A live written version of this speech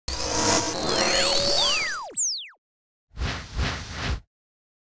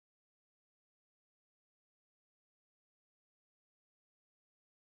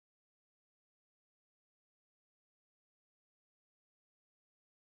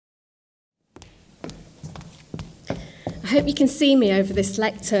hope you can see me over this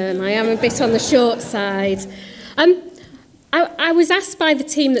lectern. I am a bit on the short side. I was asked by the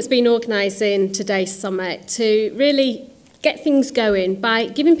team that's been organising today's summit to really get things going by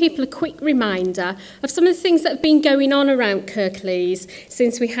giving people a quick reminder of some of the things that have been going on around Kirklees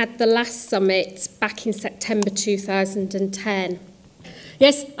since we had the last summit back in September 2010.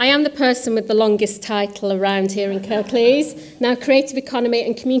 Yes, I am the person with the longest title around here in Kirklees, now Creative Economy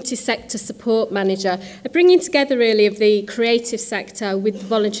and Community Sector Support Manager, bringing together really of the creative sector with the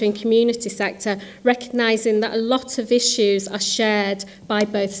voluntary and community sector, recognising that a lot of issues are shared by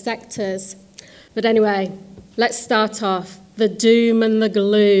both sectors. But anyway, let's start off. The doom and the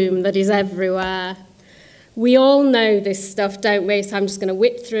gloom that is everywhere. We all know this stuff, don't we? So I'm just going to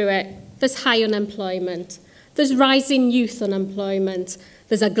whip through it. There's high unemployment. There's rising youth unemployment.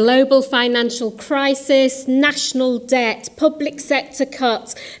 There's a global financial crisis, national debt, public sector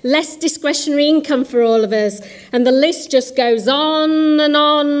cuts, less discretionary income for all of us. And the list just goes on and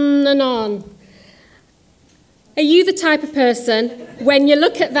on and on. Are you the type of person, when you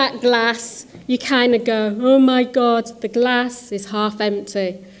look at that glass, you kind of go, oh my God, the glass is half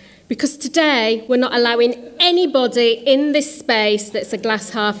empty? Because today, we're not allowing anybody in this space that's a glass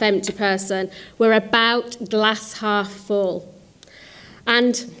half empty person. We're about glass half full.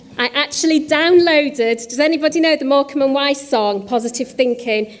 And I actually downloaded, does anybody know the Morecambe and Wise song, Positive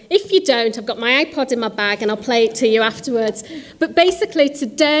Thinking? If you don't, I've got my iPod in my bag and I'll play it to you afterwards. But basically,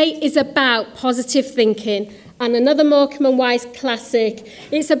 today is about positive thinking. And another Morecambe and Wise classic,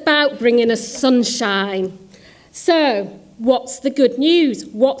 it's about bringing us sunshine. So, what's the good news?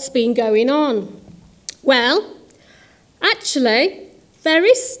 What's been going on? Well, actually, there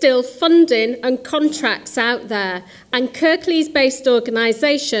is still funding and contracts out there, and Kirklees-based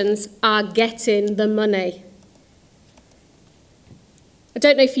organisations are getting the money. I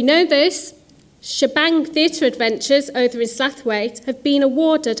don't know if you know this, Shebang Theatre Adventures over in Slathwaite have been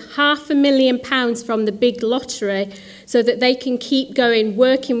awarded £500,000 from the big lottery so that they can keep going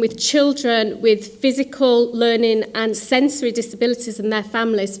working with children with physical, learning and sensory disabilities and their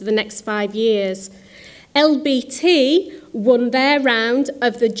families for the next 5 years. LBT won their round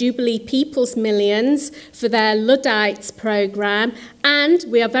of the Jubilee People's Millions for their Luddites programme, and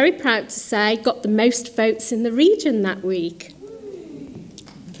we are very proud to say got the most votes in the region that week.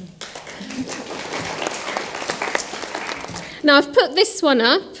 Now, I've put this one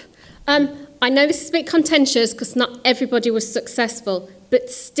up. I know this is a bit contentious because not everybody was successful, but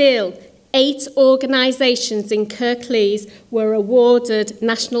still, 8 organisations in Kirklees were awarded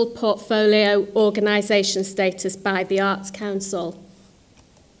National Portfolio Organisation status by the Arts Council.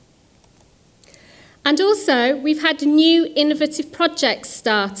 And also, we've had new innovative projects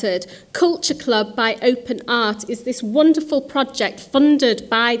started. Culture Club by Open Art is this wonderful project funded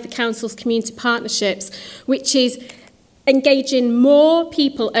by the Council's Community Partnerships, which is engaging more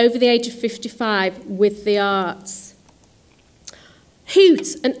people over the age of 55 with the arts.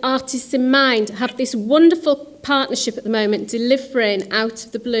 Hoot and Artists in Mind have this wonderful partnership at the moment, delivering out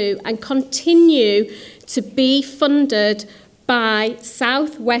of the blue and continue to be funded by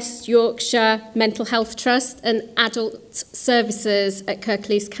South West Yorkshire Mental Health Trust and Adult Services at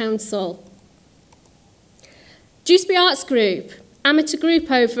Kirklees Council. Dewsbury Arts Group, amateur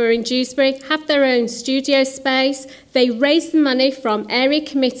group over in Dewsbury, have their own studio space. They raised the money from area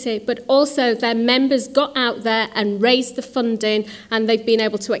committee, but also their members got out there and raised the funding, and they've been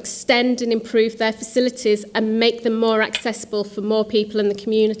able to extend and improve their facilities and make them more accessible for more people in the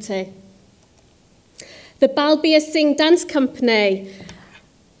community. The Balbia Sing Dance Company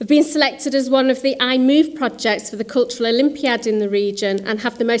have been selected as one of the I Move projects for the Cultural Olympiad in the region and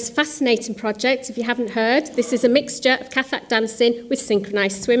have the most fascinating project. If you haven't heard, this is a mixture of Kathak dancing with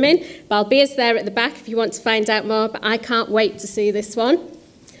synchronised swimming. Balbia's there at the back if you want to find out more, but I can't wait to see this one.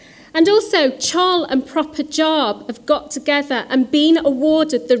 And also, Chol and Proper Job have got together and been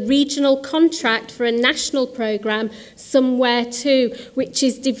awarded the regional contract for a national programme, Somewhere Too, which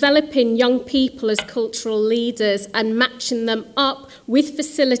is developing young people as cultural leaders and matching them up with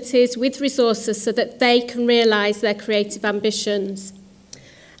facilities, with resources, so that they can realise their creative ambitions.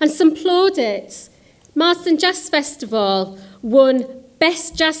 And some plaudits. Marsden Jazz Festival won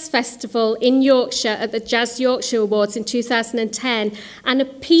Best Jazz Festival in Yorkshire at the Jazz Yorkshire Awards in 2010, and a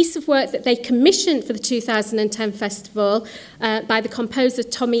piece of work that they commissioned for the 2010 festival by the composer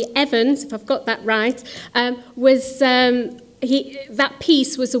Tommy Evans, if I've got that right, that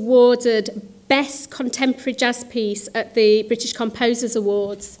piece was awarded Best Contemporary Jazz Piece at the British Composers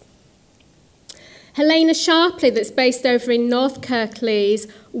Awards. Helena Sharpley, that's based over in North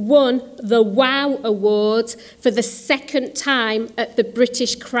Kirklees, won the WOW Award for the 2nd time at the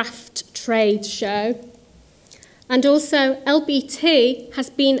British Craft Trade Show. And also, LBT has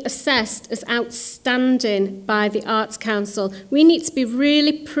been assessed as outstanding by the Arts Council. We need to be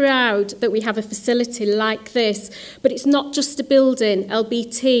really proud that we have a facility like this, but it's not just a building.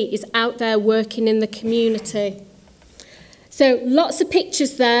 LBT is out there working in the community. So lots of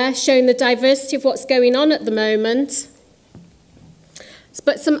pictures there showing the diversity of what's going on at the moment.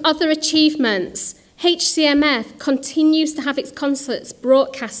 But some other achievements. HCMF continues to have its concerts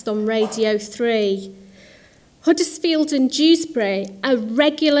broadcast on Radio 3. Huddersfield and Dewsbury are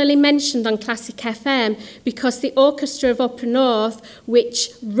regularly mentioned on Classic FM because the Orchestra of Upper North, which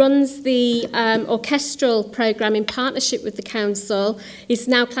runs the orchestral programme in partnership with the council, is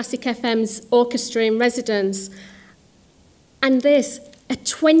now Classic FM's orchestra in residence. And this, a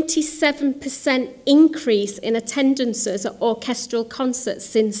 27% increase in attendances at orchestral concerts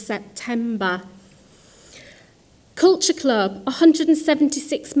since September. Culture Club,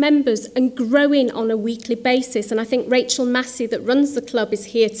 176 members and growing on a weekly basis. And I think Rachel Massey, that runs the club, is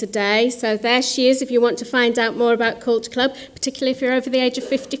here today. So there she is if you want to find out more about Culture Club, particularly if you're over the age of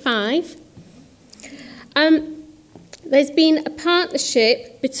 55. There's been a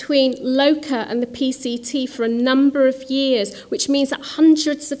partnership between LOCA and the PCT for a number of years, which means that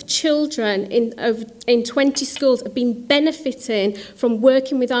hundreds of children in 20 schools have been benefiting from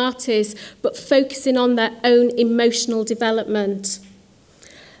working with artists, but focusing on their own emotional development.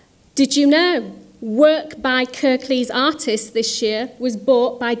 Did you know? Work by Kirklees artists this year was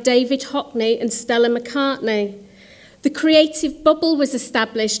bought by David Hockney and Stella McCartney. The Creative Bubble was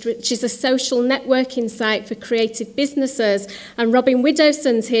established, which is a social networking site for creative businesses, and Robin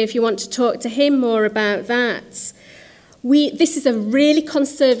Widowson's here if you want to talk to him more about that. This is a really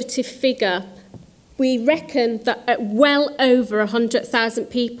conservative figure. We reckon that well over 100,000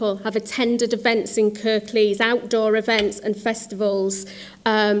 people have attended events in Kirklees, outdoor events and festivals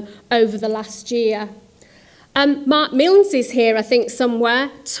over the last year. Mark Milnes is here, I think,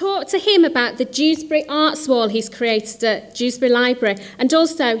 somewhere. Talk to him about the Dewsbury Arts Wall he's created at Dewsbury Library. And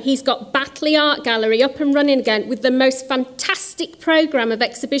also, he's got Batley Art Gallery up and running again with the most fantastic programme of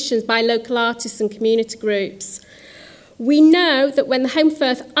exhibitions by local artists and community groups. We know that when the Home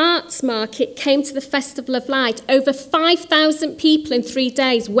Firth Arts Market came to the Festival of Light, over 5,000 people in 3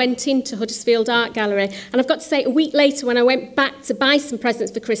 days went into Huddersfield Art Gallery. And I've got to say, a week later, when I went back to buy some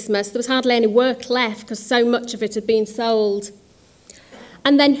presents for Christmas, there was hardly any work left because so much of it had been sold.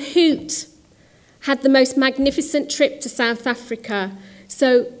 And then Hoot had the most magnificent trip to South Africa.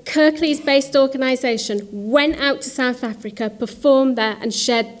 So Kirklees-based organisation went out to South Africa, performed there and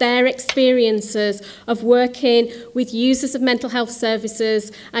shared their experiences of working with users of mental health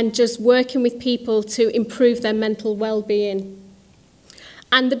services and just working with people to improve their mental well-being.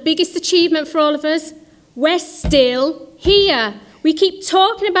 And the biggest achievement for all of us, we're still here. We keep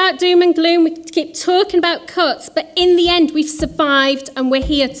talking about doom and gloom, we keep talking about cuts, but in the end we've survived and we're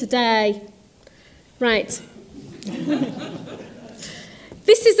here today. Right.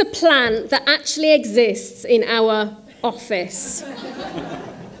 This is a plant that actually exists in our office.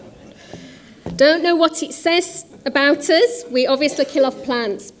 Don't know what it says about us. We obviously kill off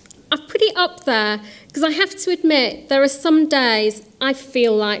plants. I've put it up there because I have to admit there are some days I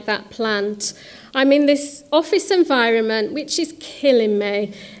feel like that plant. I'm in this office environment which is killing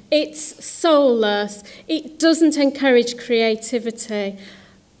me. It's soulless. It doesn't encourage creativity.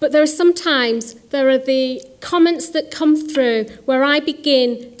 But there are the comments that come through where I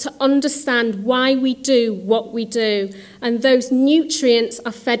begin to understand why we do what we do. And those nutrients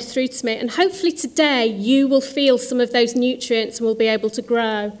are fed through to me. And hopefully today you will feel some of those nutrients and will be able to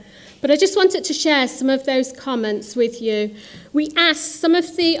grow. But I just wanted to share some of those comments with you. We asked some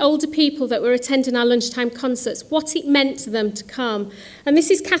of the older people that were attending our lunchtime concerts what it meant to them to come. And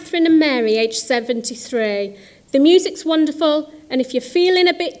this is Catherine and Mary, aged 73. The music's wonderful, and if you're feeling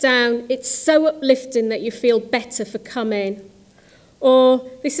a bit down, it's so uplifting that you feel better for coming. Or,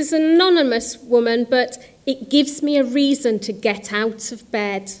 this is an anonymous woman, but it gives me a reason to get out of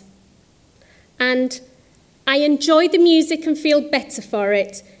bed. And I enjoy the music and feel better for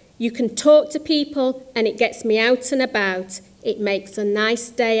it. You can talk to people, and it gets me out and about. It makes a nice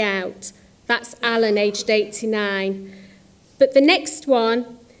day out. That's Alan, aged 89. But the next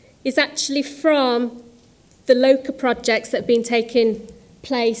one is actually from the local projects that have been taking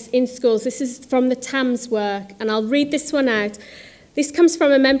place in schools. This is from the TAMS work, and I'll read this one out. This comes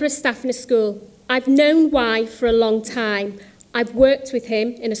from a member of staff in a school. I've known Y for a long time. I've worked with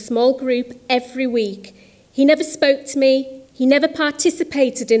him in a small group every week. He never spoke to me. He never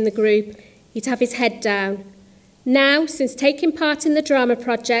participated in the group. He'd have his head down. Now, since taking part in the drama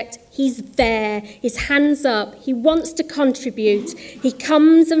project, he's there, his hands up, he wants to contribute. He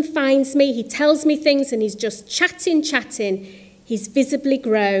comes and finds me, he tells me things, and he's just chatting. He's visibly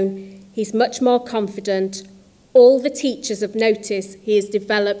grown, he's much more confident. All the teachers have noticed he has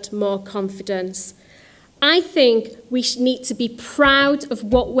developed more confidence. I think we need to be proud of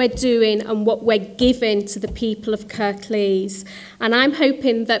what we're doing and what we're giving to the people of Kirklees. And I'm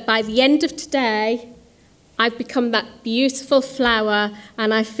hoping that by the end of today, I've become that beautiful flower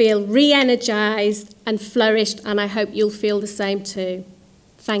and I feel re-energised and flourished, and I hope you'll feel the same too.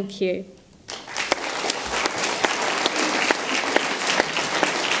 Thank you.